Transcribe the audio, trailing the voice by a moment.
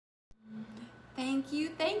Thank you,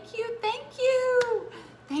 thank you, thank you.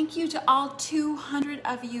 Thank you to all 200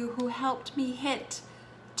 of you who helped me hit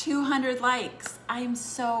 200 likes. I am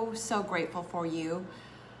so, so grateful for you.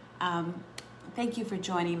 Thank you for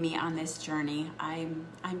joining me on this journey. I'm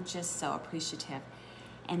just so appreciative.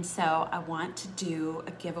 And so I want to do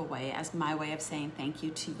a giveaway as my way of saying thank you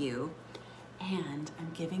to you. And I'm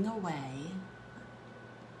giving away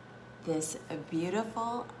this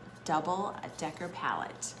beautiful double decker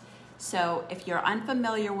palette. So if you're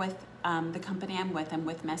unfamiliar with the company I'm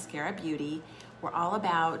with Maskcara Beauty. We're all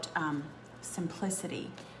about simplicity.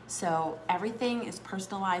 So everything is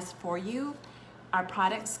personalized for you. Our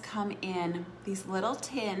products come in these little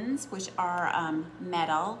tins, which are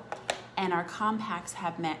metal, and our compacts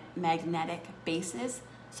have magnetic bases.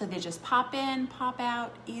 So they just pop in, pop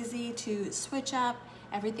out, easy to switch up.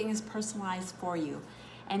 Everything is personalized for you.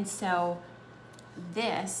 And so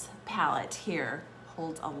this palette here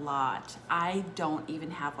holds a lot. I don't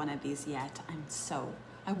even have one of these yet.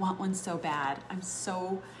 I want one so bad. I'm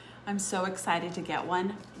so excited to get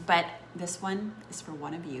one, but this one is for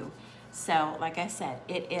one of you. So like I said,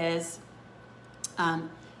 it is, let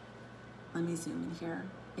me zoom in here.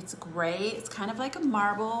 It's gray, it's kind of like a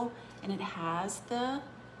marble, and it has the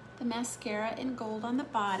mascara in gold on the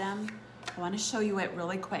bottom. I want to show you it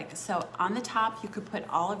really quick. So on the top, you could put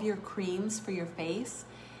all of your creams for your face.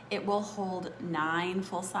 It will hold 9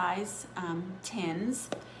 full-size tins.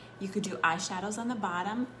 You could do eyeshadows on the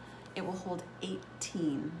bottom. It will hold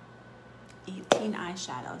 18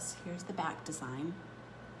 eyeshadows. Here's the back design.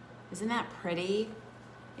 Isn't that pretty?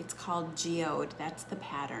 It's called Geode. That's the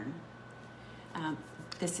pattern.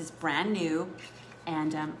 This is brand new,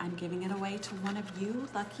 and I'm giving it away to one of you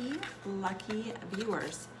lucky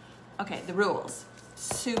viewers. Okay, the rules.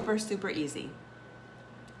 Super, super easy.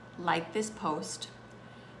 Like this post.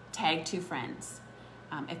 Tag 2 friends.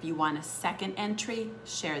 If you want a second entry,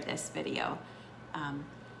 share this video.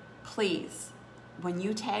 Please, when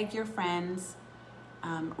you tag your friends,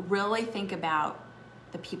 really think about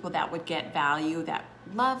the people that would get value, that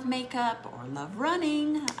love makeup or love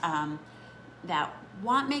running, that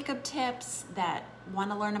want makeup tips, that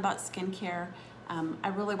want to learn about skincare. I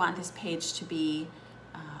really want this page to be,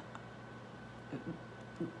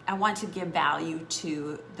 I want to give value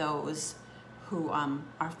to those who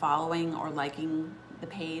are following or liking the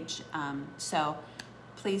page. So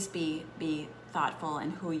please be thoughtful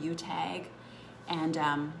in who you tag, and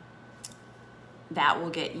that will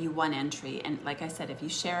get you 1 entry. And like I said, if you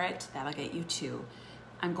share it, that'll get you 2.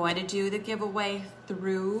 I'm going to do the giveaway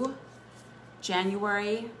through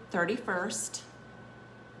January 31st,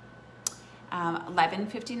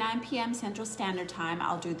 11:59 p.m. Central Standard Time.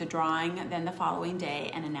 I'll do the drawing then the following day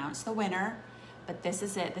and announce the winner. But this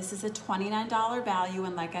is it. This is a $29 value,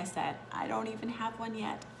 and like I said, I don't even have one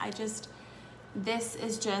yet. This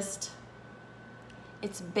is just,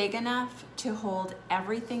 it's big enough to hold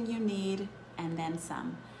everything you need and then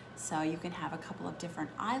some. So you can have a couple of different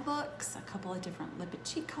eye looks, a couple of different lip and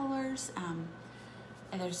cheek colors.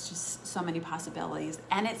 And there's just so many possibilities.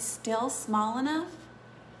 And it's still small enough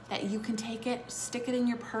that you can take it, stick it in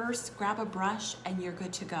your purse, grab a brush, and you're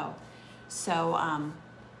good to go. So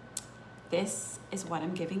this is what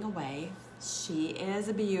I'm giving away. She is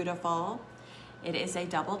beautiful. It is a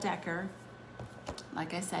double decker.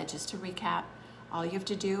 Like I said, just to recap, all you have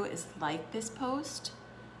to do is like this post,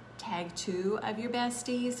 tag 2 of your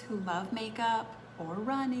besties who love makeup or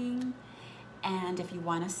running, and if you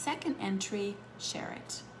want a second entry, share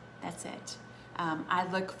it. That's it. I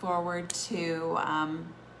look forward to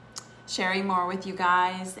sharing more with you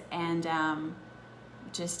guys and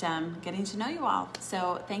just getting to know you all.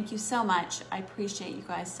 So thank you so much. I appreciate you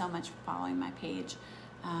guys so much for following my page.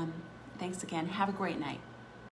 Thanks again. Have a great night.